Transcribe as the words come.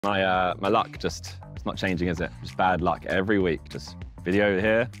My luck just, it's not changing, is it? Just bad luck every week. Just video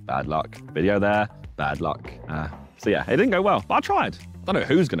here, bad luck. Video there, bad luck. So yeah, it didn't go well, but I tried. I don't know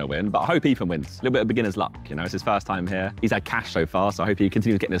who's going to win, but I hope Ethan wins. A little bit of beginner's luck, you know, it's his first time here. He's had cash so far, so I hope he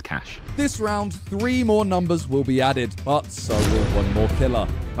continues getting his cash. This round, 3 more numbers will be added, but so will 1 more killer.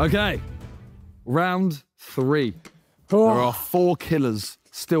 Okay, round 3. There are 4 killers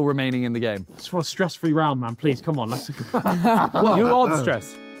still remaining in the game. Just want a stress-free round, man. Please, come on. Let's. Well, you are the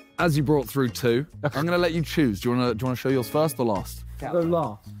stress. As you brought through 2, I'm going to let you choose. Do you want to show yours first or last? Go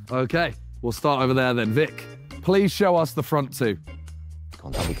last. Okay, we'll start over there then. Vic, please show us the front 2. Come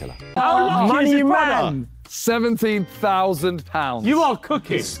on, double killer. Oh, money, man! £17,000. You are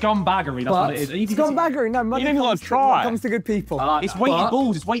cooking. It's scumbaggery, that's what it is. Scumbaggery, no, money You didn't comes, gotta try. comes to good people. It's weighted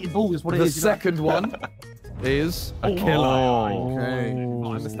balls, it's weighted balls, is what it The is. second one is a killer. Okay.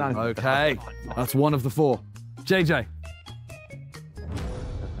 I understand. Okay, that's 1 of the 4. JJ.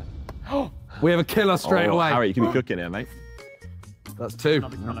 We have a killer straight away. Harry, you can be cooking here, mate. That's 2.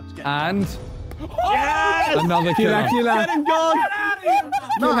 And Yes! another killer. Get him, God!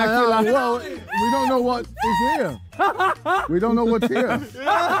 Well, we don't know what is here. We don't know what's here. Get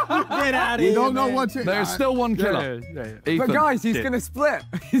out of here. We don't know what's here. There's still 1 killer. Ethan, But guys, he's going to split.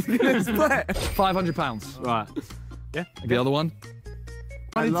 He's going to split. £500. Right. Yeah. The other one?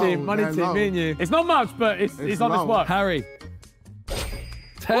 Money team, me and you. It's not much, but it's honest work. Harry.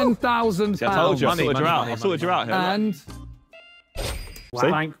 £10,000. See, I told you, I sorted you out. I sorted you out here. And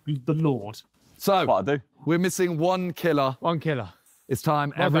Thank the Lord. so What I do? we're missing 1 killer. 1 killer. It's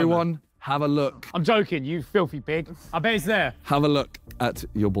time. Well done, Everyone, have a look. I'm joking, you filthy pig. I bet it's there. Have a look at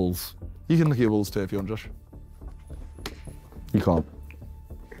your balls. You can look at your balls too if you want, Josh. You can't.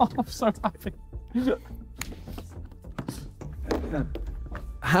 Oh, I'm so happy.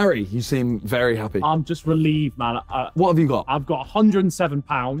 Harry, you seem very happy. I'm just relieved, man. What have you got? I've got £107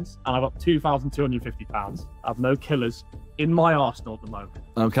 and I've got £2,250. I have no killers in my arsenal at the moment.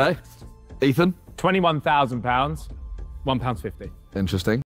 Okay. Ethan? £21,000, £1.50. Interesting.